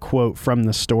make up a quote from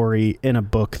the story in a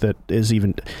book that is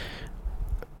even,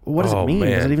 what does it mean?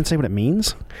 Man. Does it even say what it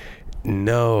means?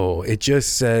 No, it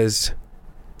just says,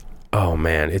 oh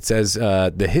man, it says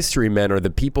the history men are the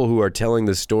people who are telling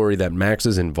the story that Max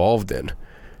is involved in.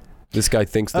 This guy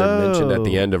thinks they're mentioned at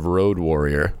the end of Road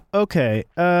Warrior. Okay.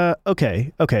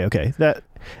 Okay.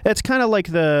 It's kind of like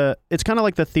the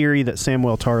theory that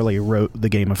Samuel Tarly wrote the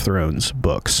Game of Thrones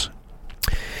books.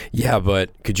 Yeah, but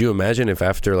could you imagine if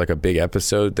after like a big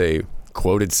episode they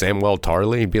quoted Samuel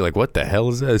Tarly? You'd be like, what the hell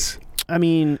is this? I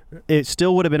mean, it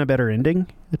still would have been a better ending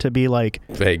to be like,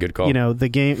 hey, good call. The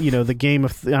game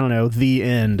of, I don't know, the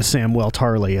end, Samuel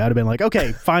Tarly. I'd have been like,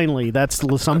 okay, finally, that's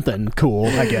something cool,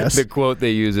 I guess. The quote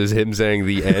they use is him saying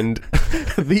the end.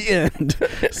 The end.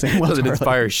 Samuel doesn't Tarly.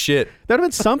 Inspire shit. That would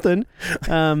have been something.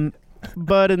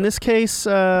 But in this case,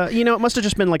 it must have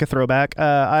just been like a throwback.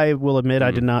 I will admit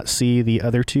I did not see the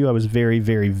other two. I was very,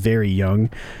 very, very young.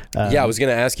 I was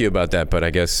going to ask you about that, but I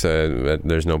guess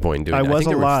there's no point in doing it. I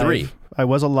think alive. There were 3. I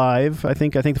was alive. I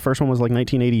think the first one was like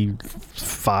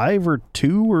 1985 or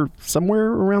 2 or somewhere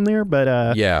around there.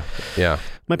 But yeah.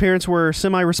 My parents were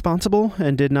semi-responsible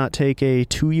and did not take a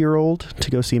 2-year-old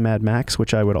to go see Mad Max,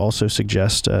 which I would also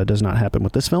suggest does not happen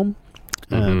with this film.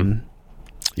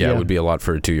 Yeah, it would be a lot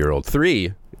for a 2-year-old.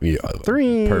 3,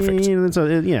 3, perfect.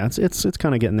 It's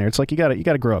kind of getting there. It's like you got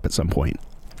to grow up at some point.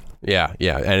 Yeah,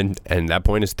 and that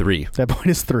point is 3. That point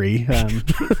is 3.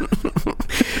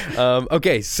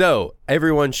 Okay, so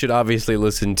everyone should obviously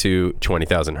listen to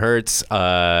 20,000 Hertz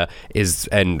and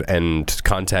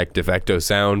contact Defecto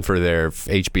Sound for their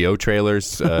HBO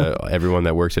trailers. Everyone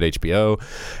that works at HBO.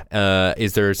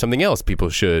 Is there something else people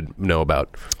should know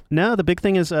about? No, the big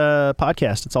thing is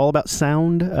podcast. It's all about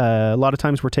sound. A lot of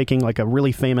times we're taking like a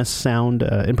really famous sound,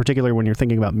 in particular when you're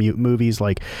thinking about movies.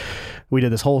 Like we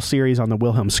did this whole series on the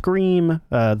Wilhelm scream,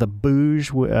 the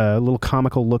Booge, a little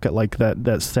comical look at like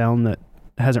that sound that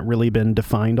hasn't really been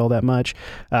defined all that much.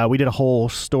 We did a whole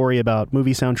story about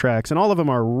movie soundtracks, and all of them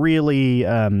are really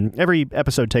every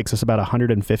episode takes us about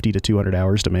 150 to 200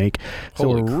 hours to make, so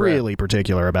Holy we're crap. really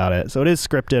particular about it. So it is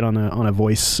scripted on a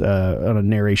voice on a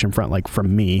narration front, like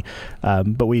from me,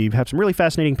 but we have some really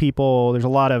fascinating people. There's a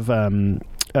lot of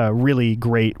really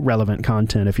great relevant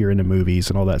content if you're into movies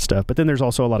and all that stuff, but then there's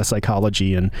also a lot of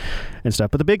psychology and stuff.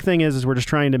 But the big thing is we're just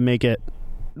trying to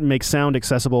make sound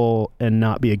accessible and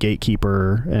not be a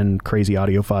gatekeeper and crazy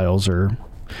audiophils or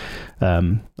I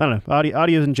don't know.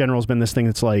 Audio in general has been this thing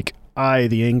that's like,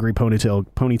 the angry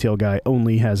ponytail guy,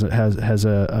 only has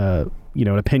a an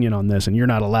opinion on this, and you're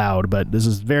not allowed. But this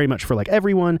is very much for like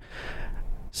everyone.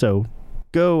 So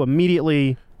go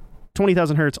immediately.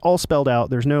 20,000 hertz, all spelled out.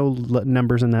 There's no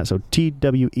numbers in that. So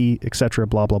TWE, etc.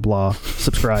 Blah blah blah.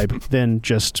 Subscribe. Then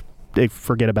just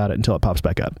forget about it until it pops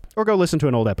back up, or go listen to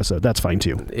an old episode. That's fine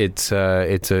too. It's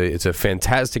a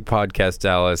fantastic podcast,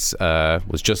 Dallas.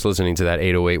 Was just listening to that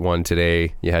 808 one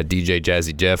today. You had DJ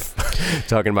Jazzy Jeff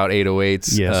talking about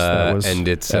 808s. Yes, that was and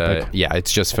it's epic.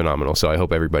 it's just phenomenal. So I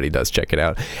hope everybody does check it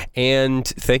out. And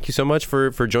thank you so much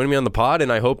for joining me on the pod. And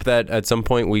I hope that at some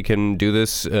point we can do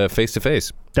this face to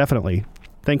face. Definitely.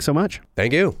 Thanks so much.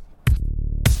 Thank you.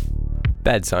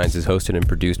 Bad Science is hosted and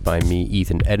produced by me,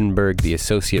 Ethan Edinburgh. The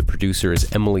associate producer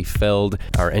is Emily Feld.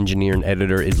 Our engineer and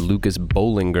editor is Lucas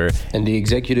Bollinger. And the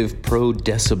executive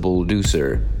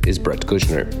pro-decibel-ducer is Brett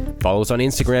Kushner. Follow us on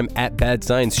Instagram at Bad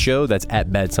Science Show. That's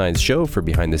at Bad Science Show for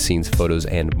behind-the-scenes photos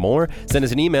and more. Send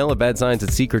us an email at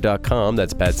badscience@seeker.com.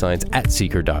 That's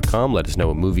badscience@seeker.com. Let us know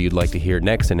what movie you'd like to hear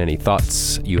next and any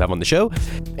thoughts you have on the show.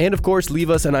 And, of course,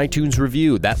 leave us an iTunes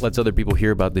review. That lets other people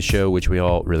hear about the show, which we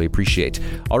all really appreciate.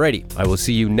 Alrighty, I will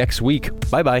see you next week.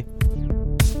 Bye-bye.